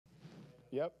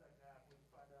Yep.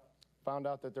 Found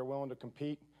out that they're willing to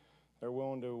compete. They're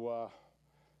willing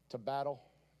to battle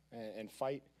and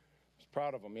fight. I was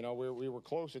proud of them. You know, we were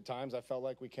close at times. I felt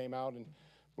like we came out and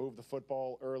moved the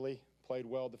football early, played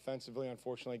well defensively.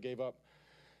 Unfortunately, gave up,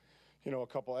 you know, a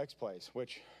couple X plays,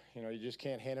 which, you know, you just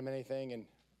can't hand them anything. And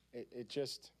it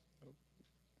just,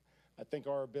 I think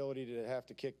our ability to have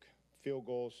to kick field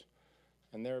goals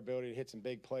and their ability to hit some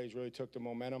big plays really took the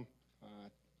momentum.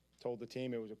 Told the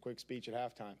team it was a quick speech at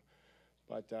halftime.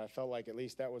 But I felt like at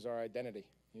least that was our identity.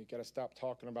 You got to stop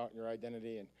talking about your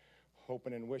identity and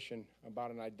hoping and wishing about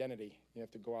an identity. You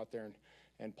have to go out there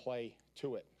and play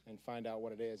to it and find out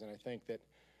what it is. And I think that,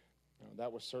 you know,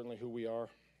 that was certainly who we are.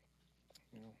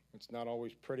 You know, it's not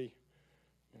always pretty,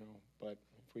 you know, but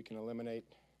if we can eliminate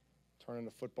turning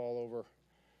the football over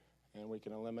and we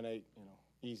can eliminate, you know,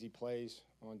 easy plays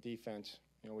on defense,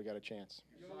 you know, we got a chance.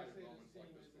 You cited moments like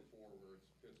this before where it's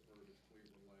Pittsburgh, it's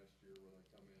Cleveland last year where they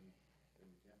come in and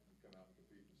you come out and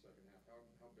compete in the second half.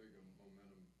 How big a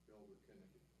momentum builder can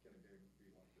a game be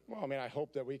like that? Well, I mean, I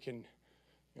hope that we can,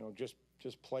 you know, just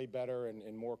play better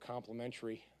and more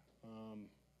complimentary,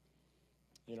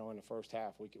 you know, in the first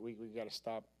half. We got to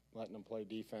stop letting them play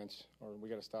defense, or we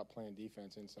got to stop playing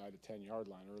defense inside the 10-yard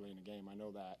line early in the game. I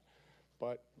know that.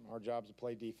 But our job is to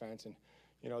play defense. And,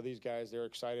 you know, these guys, they're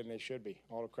excited, and they should be.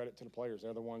 All the credit to the players.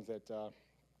 They're the ones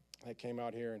that came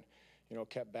out here and, you know,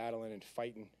 kept battling and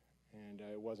fighting. And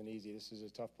it wasn't easy. This is a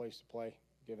tough place to play.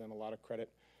 Give them a lot of credit.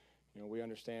 You know, we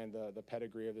understand the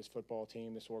pedigree of this football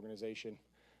team, this organization,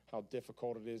 how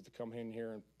difficult it is to come in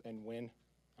here and win,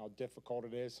 how difficult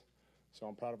it is. So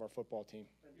I'm proud of our football team.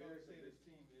 And you always say this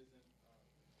team isn't,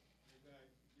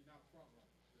 you're not front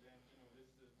running. But then, you know, you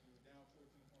were down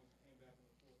 14 points, came back in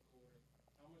the fourth quarter.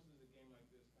 How much does a game like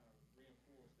this kind of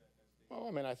reinforce that statement? Well,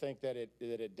 I mean, I think that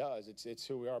it does. It's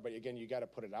who we are. But again, you got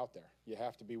to put it out there. You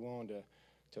have to be willing to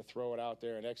throw it out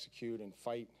there and execute and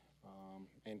fight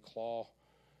and claw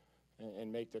and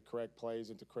make the correct plays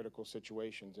into critical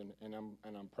situations. And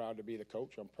I'm proud to be the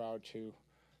coach. I'm proud to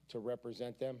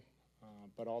represent them.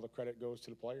 But all the credit goes to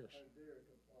the players. Derek,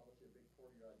 obviously a big part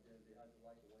of your identity. How do you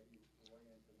like the way he's weighing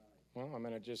in tonight? Well, I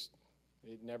mean,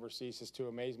 it never ceases to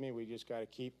amaze me. We just got to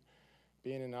keep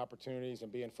being in opportunities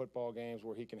and being football games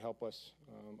where he can help us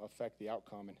affect the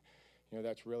outcome. And, you know,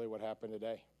 that's really what happened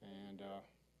today. And I'm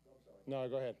sorry. no,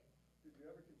 go ahead. Did you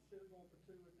ever consider going for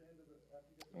two at the end of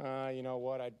after you get You know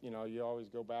what? You always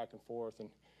go back and forth, and,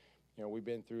 you know, we've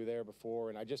been through there before.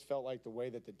 And I just felt like the way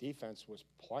that the defense was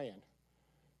playing.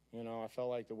 You know, I felt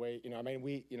like the way, you know, I mean,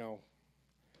 we, you know,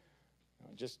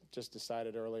 just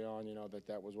decided early on, you know,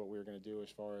 that was what we were going to do as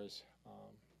far as,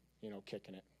 you know,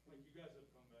 kicking it. Like, you guys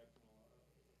have come back from a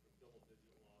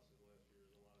double-digit losses last year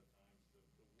a lot of times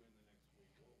to win the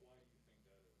next week. Why do you think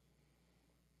that is?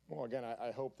 Well, again,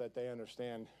 I hope that they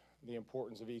understand the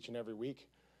importance of each and every week.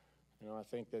 You know, I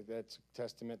think that's a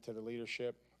testament to the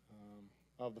leadership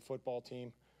of the football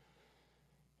team.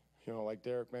 You know, like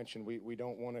Derek mentioned, we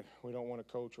don't want to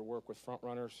coach or work with front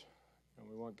runners. And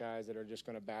we want guys that are just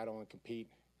going to battle and compete.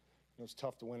 You know, it's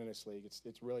tough to win in this league.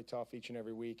 It's really tough each and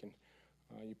every week, and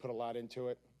you put a lot into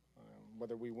it.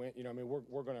 Whether we win, you know, I mean,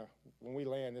 we're gonna, when we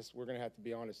land this, we're gonna have to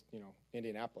be honest. You know,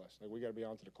 Indianapolis, like, we got to be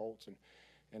on to the Colts,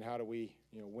 and how do we,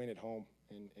 you know, win at home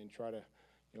and try to,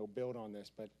 you know, build on this.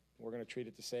 But we're going to treat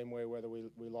it the same way whether we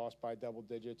lost by double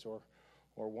digits or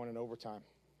won in overtime.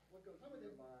 What goes through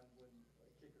your mind when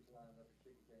kickers line up to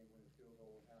kick a game, win a field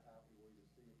goal, and how happy were you to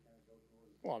see it kind of go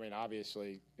through? Well, I mean,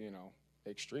 obviously, you know,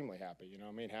 extremely happy. You know,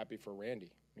 I mean, happy for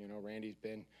Randy. You know, Randy's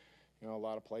been, you know, a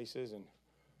lot of places, and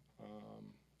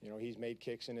you know, he's made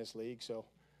kicks in this league, so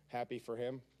happy for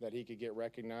him that he could get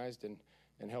recognized and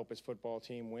help his football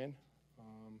team win.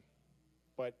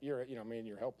 But you're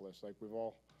helpless. Like, we've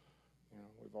all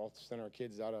sent our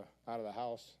kids out of the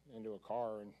house into a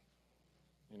car, and,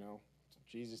 you know,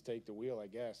 Jesus take the wheel, I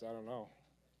guess. I don't know.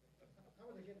 How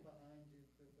were they getting behind you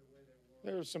the way they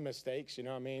were? There were some mistakes, you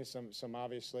know what I mean? Some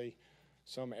obviously,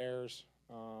 some errors,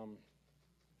 you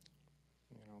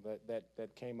know,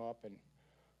 that came up, and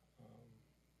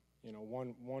you know,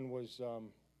 one was,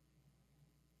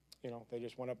 you know, they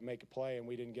just went up and make a play, and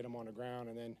we didn't get them on the ground,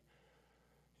 and then,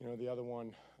 you know, the other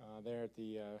one there at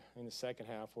the in the second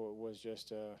half was just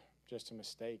a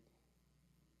mistake.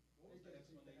 What was the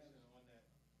explanation on that?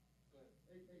 Go ahead.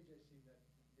 AJ seemed to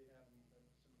be having some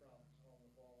problems hauling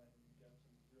the ball in, and you got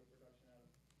some real production out of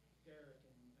Derek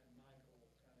and Michael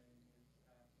kind of in his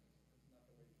absence. It's not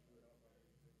the way you drew it up.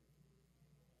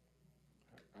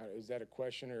 Is that a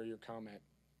question or your comment?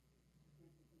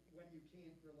 When you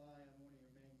can't rely on one of your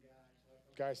main guys.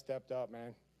 Guys stepped up,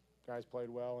 man. Guys played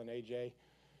well, and AJ,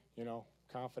 you know,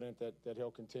 confident that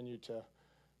he'll continue to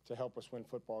help us win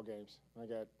football games.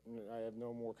 I have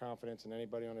no more confidence in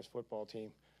anybody on this football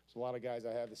team. There's a lot of guys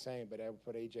I have the same, but I would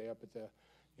put AJ up at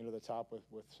the top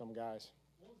with some guys.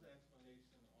 What was the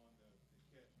explanation on the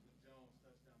catch, the Jones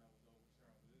touchdown that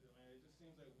was overturned? It just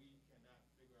seems like we cannot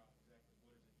figure out exactly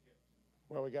what is a catch.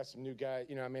 Well, we got some new guys.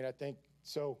 I think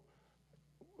so.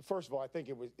 First of all, I think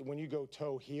it was when you go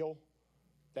toe heel,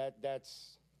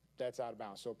 that's out of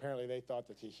bounds. So apparently they thought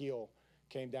that the heel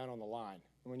came down on the line.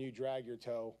 And when you drag your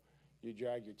toe,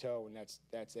 and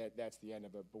that's it. That's the end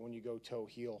of it. But when you go toe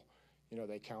heel,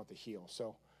 they count the heel.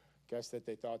 So I guess that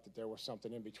they thought that there was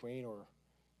something in between, or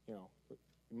you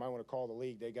might want to call the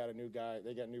league. They got a new guy.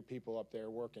 They got new people up there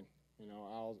working.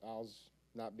 Al's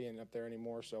not being up there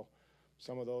anymore. So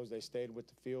some of those, they stayed with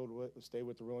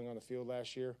the ruling on the field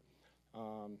last year.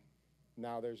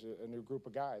 Now there's a new group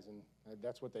of guys, and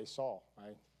that's what they saw.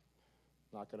 I'm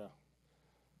not going to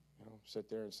sit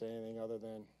there and say anything other than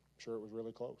I'm sure it was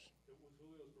really close. With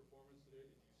Julio's performance today,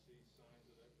 did you see signs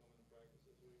of that coming in practice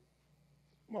this week?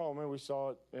 Well, I mean, we saw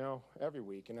it, every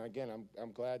week. And again,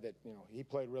 I'm glad that, he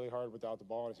played really hard without the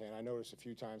ball in his hand. I noticed a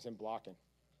few times him blocking.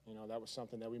 That was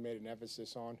something that we made an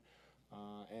emphasis on.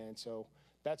 And so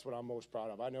that's what I'm most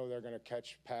proud of. I know they're going to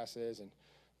catch passes and,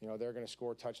 they're going to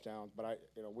score touchdowns. But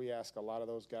we ask a lot of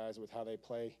those guys with how they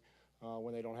play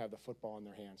when they don't have the football in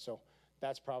their hands. So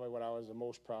that's probably what I was the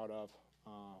most proud of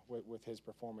with his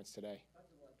performance today. How'd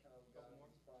you like how guys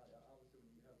respond? Obviously,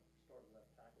 when you have starting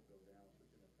left tackle go down, which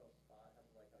in a tough spot, how'd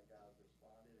you like how guys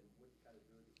responded, and what you kind of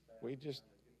do as a staff We to just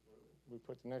kind of get through it? we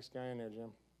put the next guy in there,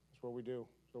 Jim. That's what we do.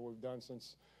 That's what we've done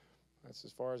since. That's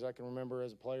as far as I can remember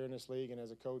as a player in this league and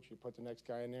as a coach. You put the next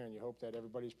guy in there, and you hope that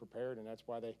everybody's prepared, and that's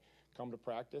why they come to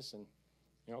practice. And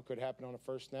it could happen on the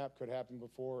first snap, could happen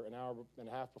before an hour and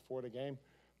a half before the game.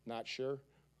 Not sure,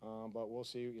 but we'll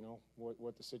see.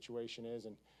 What the situation is,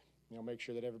 and make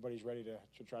sure that everybody's ready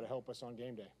to try to help us on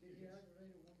game day. Did he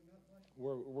aggravate it working out,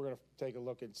 Mike? We're going to take a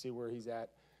look and see where he's at.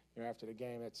 After the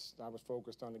game, I was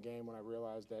focused on the game when I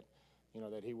realized that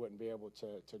that he wouldn't be able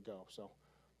to go. So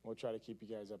we'll try to keep you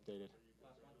guys updated.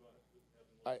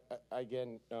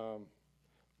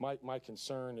 My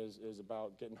concern is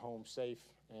about getting home safe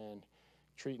and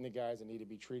treating the guys that need to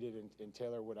be treated, and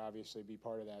Taylor would obviously be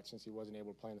part of that since he wasn't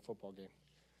able to play in the football game.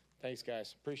 Thanks,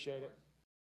 guys. Appreciate it.